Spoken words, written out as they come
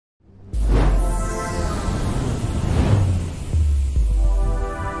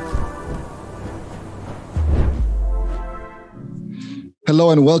Hello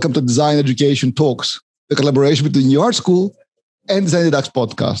and welcome to Design Education Talks, the collaboration between the Art School and Design Deducts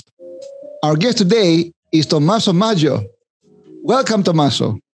podcast. Our guest today is Tommaso Maggio. Welcome,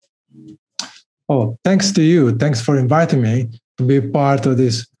 Tommaso. Oh, thanks to you. Thanks for inviting me to be part of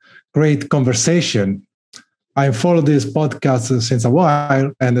this great conversation. I followed this podcast since a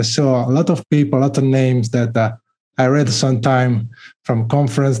while, and I saw a lot of people, a lot of names that I read sometime from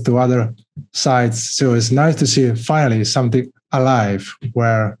conference to other sites. So it's nice to see finally something alive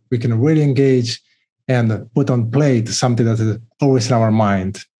where we can really engage and put on plate something that is always in our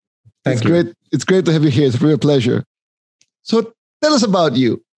mind. Thank you. Great. It's great to have you here. It's a real pleasure. So tell us about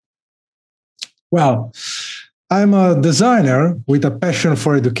you. Well, I'm a designer with a passion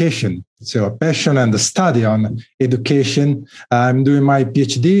for education. So a passion and a study on education. I'm doing my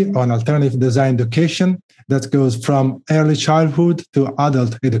PhD on alternative design education that goes from early childhood to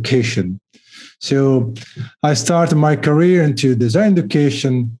adult education. So I started my career into design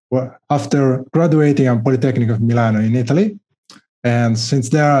education after graduating at Polytechnic of Milano in Italy. And since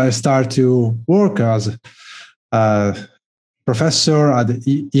there, I started to work as a professor at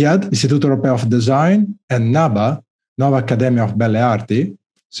IAD, Istituto Europeo di Design, and NABA, Nuova Accademia Belle Arti.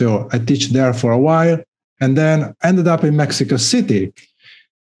 So I teach there for a while, and then ended up in Mexico City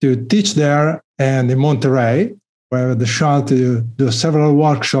to teach there, and in Monterrey, where I had the chance to do several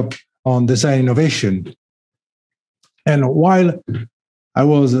workshops on design innovation. And while I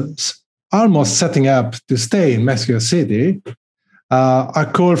was almost setting up to stay in Mexico City, a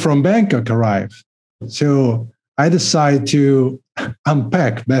call from Bangkok arrived. So I decided to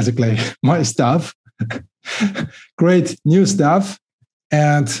unpack basically my stuff, create new stuff,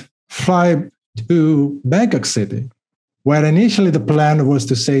 and fly to Bangkok City, where initially the plan was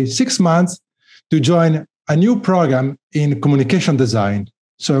to stay 6 months to join a new program in communication design.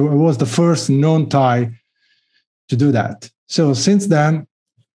 So I was the first non-Thai to do that. So since then,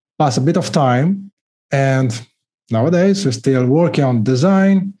 passed a bit of time, and nowadays we're still working on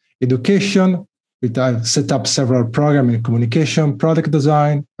design, education. I've set up several programs in communication, product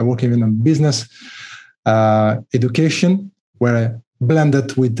design. I work even on business education, where I blend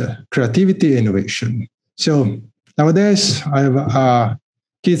it with creativity and innovation. So nowadays I have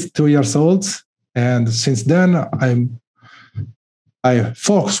kids 2 years old, and since then I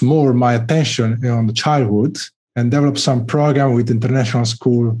focus more my attention on the childhood and develop some program with international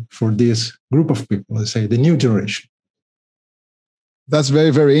school for this group of people, let's say the new generation. That's very,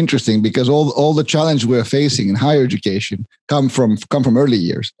 very interesting, because all the challenge we're facing in higher education come from early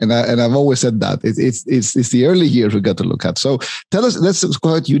years, and I've always said that it's the early years we got to look at. So tell us, that's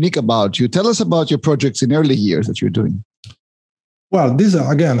quite unique about you. Tell us about your projects in early years that you're doing. Well, this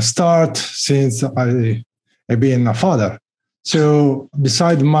again start since I've been a father. So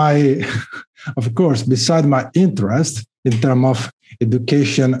beside my interest in terms of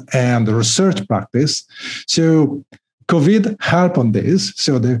education and research practice, so COVID helped on this.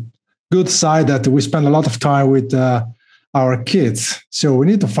 So the good side that we spend a lot of time with our kids. So we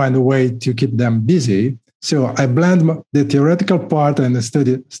need to find a way to keep them busy. So I blend the theoretical part and the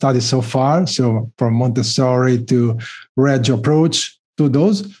study so far. So from Montessori to Reg approach to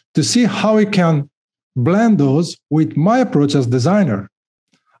those, to see how we can blend those with my approach as designer.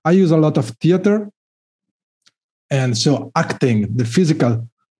 I use a lot of theater. And so acting, the physical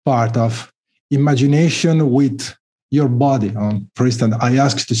part of imagination with your body. For instance, I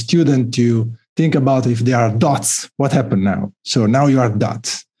asked the student to think about if there are dots, what happened now? So now you are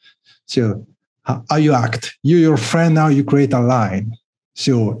dots. So how you act. Your friend, now you create a line.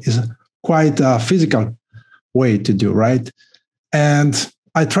 So it's quite a physical way to do, right? And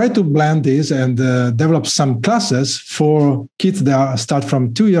I try to blend this and develop some classes for kids that start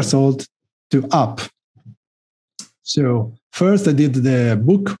from 2 years old to up. So first I did the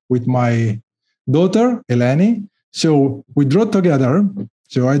book with my daughter, Eleni. So we draw together.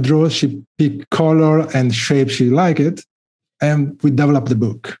 So I draw, she picked color and shape she liked it, and we developed the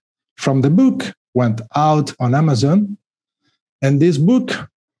book. From the book, went out on Amazon, and this book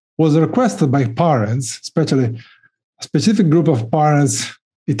was requested by parents, especially a specific group of parents,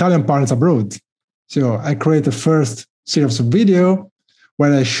 Italian parents abroad. So I created the first series of video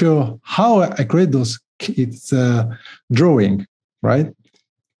where I show how I create those kids drawing, right?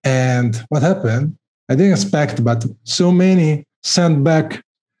 And what happened? I didn't expect, but so many sent back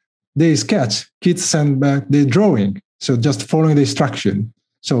the sketch. Kids sent back the drawing. So just following the instruction.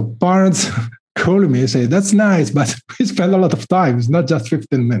 So parents call me and say, that's nice, but we spend a lot of time. It's not just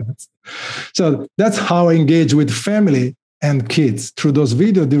 15 minutes. So that's how I engage with family and kids through those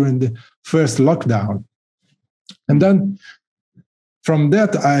videos during the first lockdown. And then from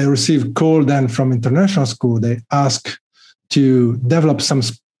that, I received call then from international school. They ask to develop some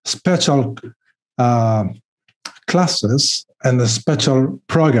special classes and a special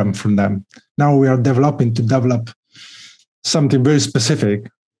program for them. Now we are develop something very specific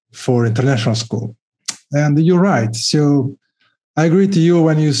for international school. And you're right. So I agree to you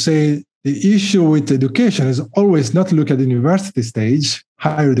when you say the issue with education is always not look at the university stage,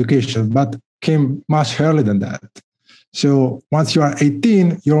 higher education, but came much earlier than that. So once you are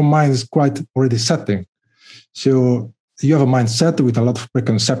 18, your mind is quite already setting. So you have a mindset with a lot of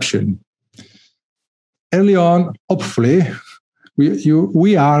preconception. Early on, hopefully,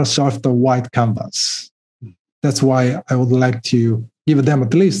 we are sort of the white canvas. That's why I would like to give them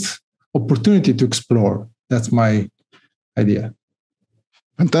at least opportunity to explore. That's my idea.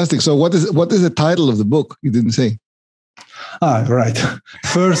 Fantastic. So what is the title of the book? You didn't say. Right.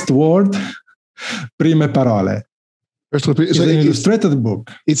 First word, prime parole. First word, it's an illustrated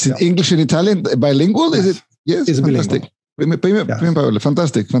book. It's in English and Italian, bilingual, yes. Is it? Yes, it's fantastic. Prime parole.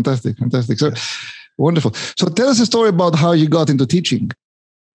 Fantastic. So wonderful. So tell us a story about how you got into teaching.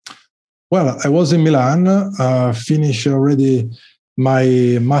 Well, I was in Milan, finished already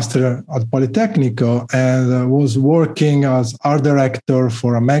my master at Politecnico, and was working as art director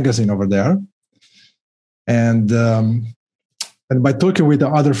for a magazine over there. And by talking with the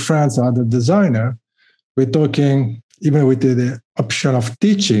other friends, other designer, we're talking even with the option of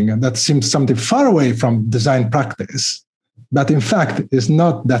teaching, and that seems something far away from design practice. But in fact, it's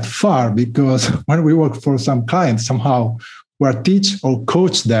not that far, because when we work for some clients, somehow we teach or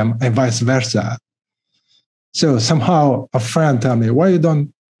coach them and vice versa. So somehow a friend told me, why you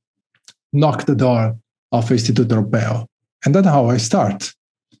don't knock the door of Istituto Europeo? And that's how I start.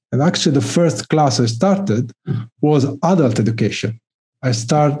 And actually the first class I started was adult education. I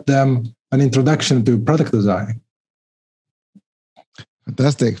started them an introduction to product design.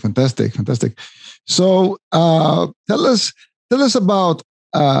 Fantastic. So tell us about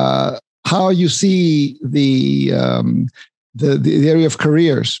how you see the area of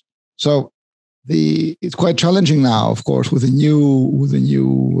careers. So it's quite challenging now, of course, with the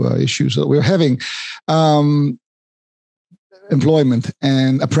new issues that we're having, employment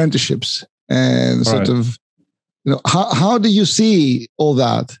and apprenticeships, and sort of, how do you see all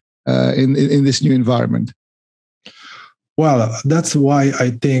that in this new environment? Well, that's why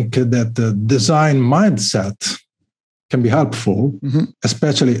I think that the design mindset can be helpful,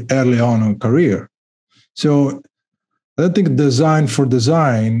 especially early on in career. So I don't think design for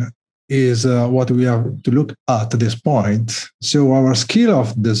design is what we have to look at this point. So our skill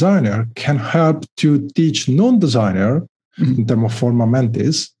of designer can help to teach non-designer, in terms of forma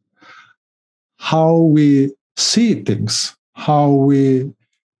mentis, how we see things, how we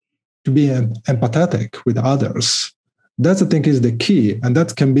to be empathetic with others. That I think is the key, and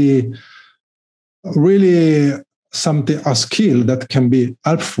that can be really a skill that can be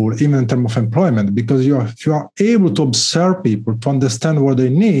helpful even in terms of employment, because if you are able to observe people, to understand what they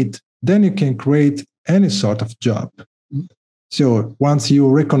need, then you can create any sort of job. So once you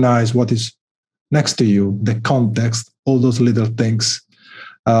recognize what is next to you, the context, all those little things,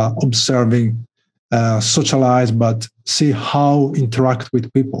 observing, socialize, but see how interact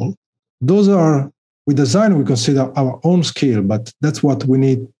with people. Those are, with design, we consider our own skill, but that's what we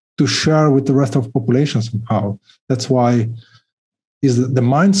need to share with the rest of the population somehow. That's why the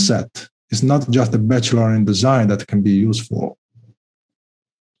mindset is not just a bachelor in design that can be useful.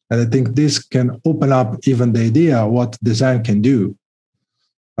 And I think this can open up even the idea of what design can do.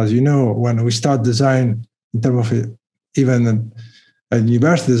 As you know, when we start design, in terms of even a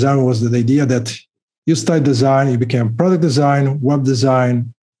university design, was the idea that you study design, you became product design, web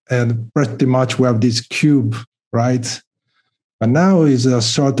design, and pretty much we have this cube, right? But now is a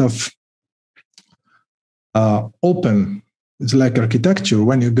sort of open. It's like architecture.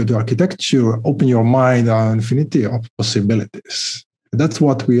 When you go to architecture, open your mind on infinity of possibilities. That's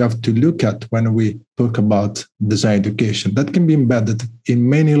what we have to look at when we talk about design education. That can be embedded in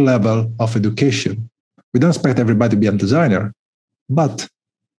many levels of education. We don't expect everybody to be a designer, but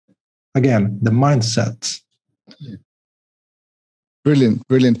again, the mindset.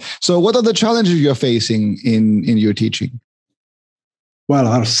 Brilliant. So what are the challenges you're facing in your teaching? Well,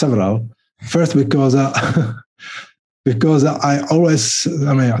 there are several. First, because I always,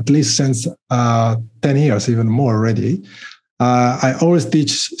 at least since 10 years, even more already, I always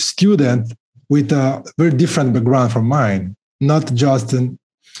teach students with a very different background from mine, not just in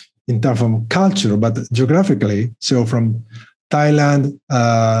terms of culture, but geographically. So from Thailand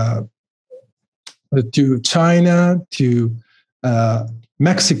to China to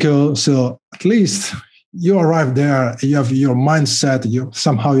Mexico. So at least you arrive there, you have your mindset,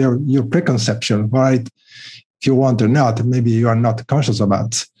 your preconception, right? if you want or not. Maybe you are not conscious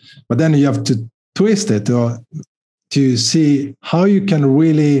about. But then you have to twist it to see how you can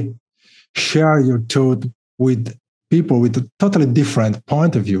really share your thought with people with a totally different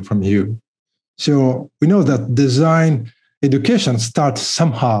point of view from you. So we know that design education starts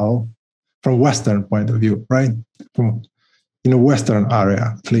somehow from Western point of view, right? From in a Western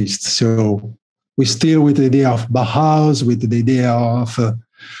area, at least. So we still with the idea of Bauhaus, with the idea of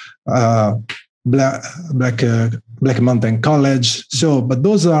Black Mountain College. So, but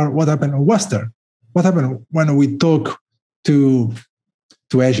those are what happened in Western. What happened when we talk to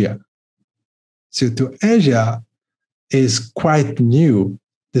Asia? So to Asia is quite new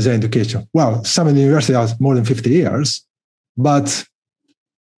design education. Well, some universities have more than 50 years, but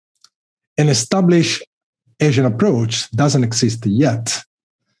an established Asian approach doesn't exist yet.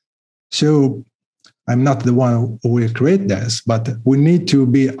 So I'm not the one who will create this, but we need to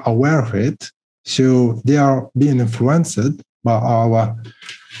be aware of it. So they are being influenced by our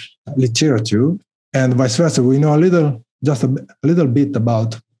literature, and vice versa. We know just a little bit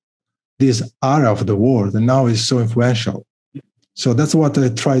about this area of the world, and now it's so influential. So that's what I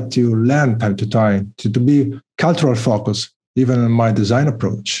try to learn time to time, to be cultural focused, even in my design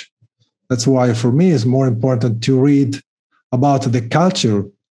approach. That's why for me it's more important to read about the culture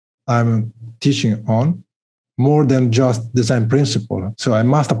I'm teaching on more than just design principle. So I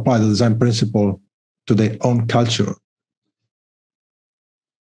must apply the design principle to their own culture.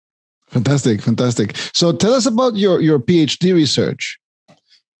 Fantastic, fantastic. So tell us about your PhD research.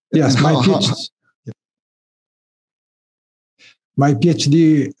 Yes, my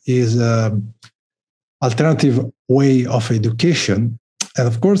PhD is an alternative way of education. And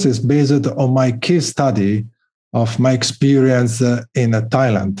of course, it's based on my case study of my experience in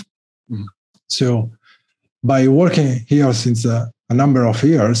Thailand. Mm. So by working here since a number of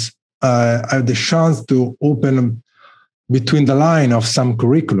years, I have the chance to open between the line of some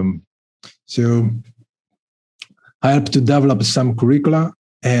curriculum. So I help to develop some curricula,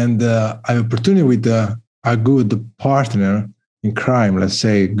 and I have opportunity with a good partner in crime, let's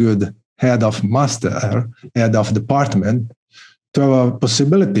say good head of department, to have a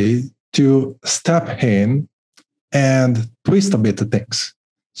possibility to step in and twist a bit of things.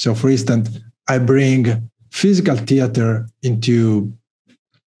 So for instance, I bring physical theater into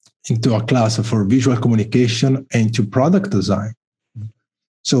a class for visual communication and into product design.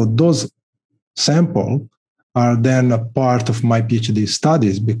 So those samples are then a part of my PhD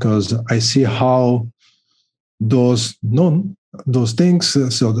studies, because I see how those things,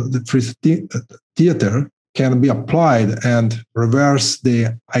 so the theater can be applied and reverse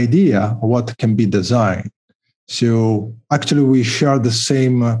the idea of what can be designed. So actually we share the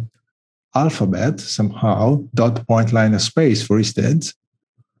same alphabet somehow, dot, point, line, and space, for instance.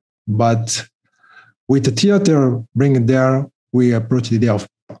 But with the theater bringing there, we approach the idea of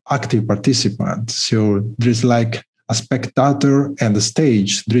active participant. So there's like a spectator and a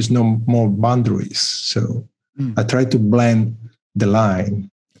stage. There is no more boundaries. So I try to blend the line.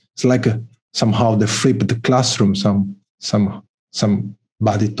 It's like somehow the flipped classroom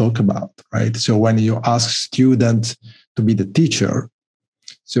somebody talk about, right? So when you ask students to be the teacher,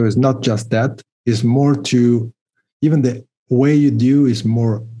 so it's not just that, it's more to, even the way you do is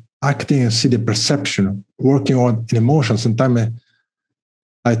more acting and see the perception, working on an emotion. Sometimes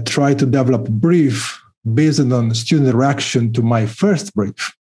I try to develop a brief based on student reaction to my first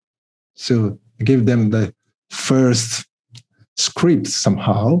brief. So I give them the first script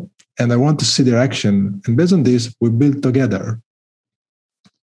somehow, and I want to see their action. And based on this, we build together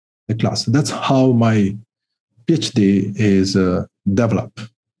the class. That's how my PhD is developed.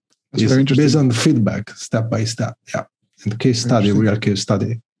 That's it's very interesting. Based on feedback, step by step. Yeah, and case study, real case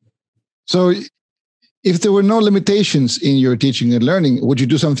study. So, if there were no limitations in your teaching and learning, would you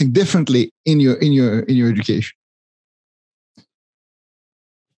do something differently in your education?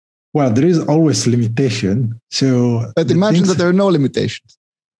 Well, there is always limitation. So, but imagine that there are no limitations.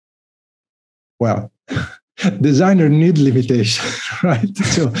 Well, designer need limitation, right?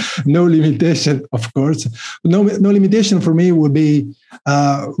 So, no limitation, of course. No limitation for me would be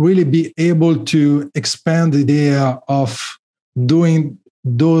really be able to expand the idea of doing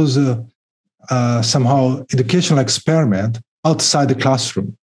those somehow educational experiment outside the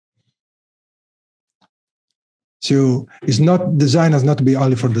classroom. So it's not, design has not to be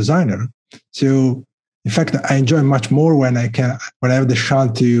only for designer. So in fact, I enjoy much more when I have the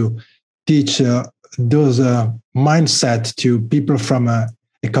chance to teach those mindset to people from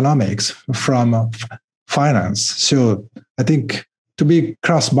economics, from finance. So I think to be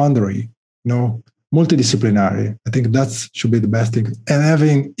cross-boundary, multidisciplinary, I think that should be the best thing. And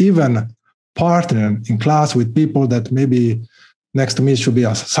having even partner in class with people that maybe next to me should be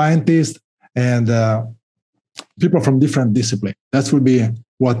a scientist and people from different disciplines. That will be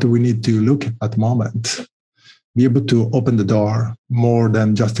what we need to look at the moment. Be able to open the door more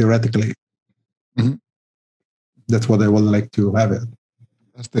than just theoretically. Mm-hmm. That's what I would like to have it.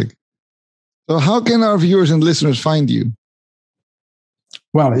 Fantastic. So how can our viewers and listeners find you?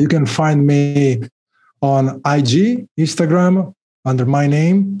 Well, you can find me on IG, Instagram, under my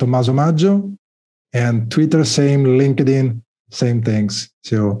name, Tommaso Maggio, and Twitter, same, LinkedIn, same things.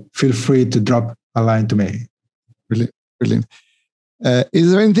 So feel free to drop a line to me. Brilliant. Brilliant.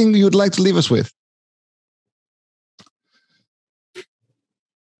 Is there anything you'd like to leave us with?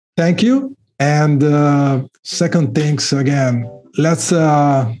 Thank you. And second things, again, let's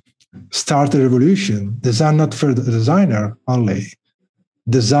start a revolution. Design not for the designer only.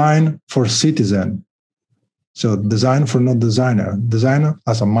 Design for citizen. So design for not designer. Designer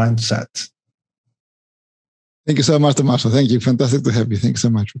as a mindset. Thank you so much, Tommaso. Thank you. Fantastic to have you. Thanks so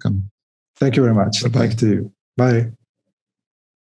much for coming. Thank you very much. Bye-bye. Thank you. Bye.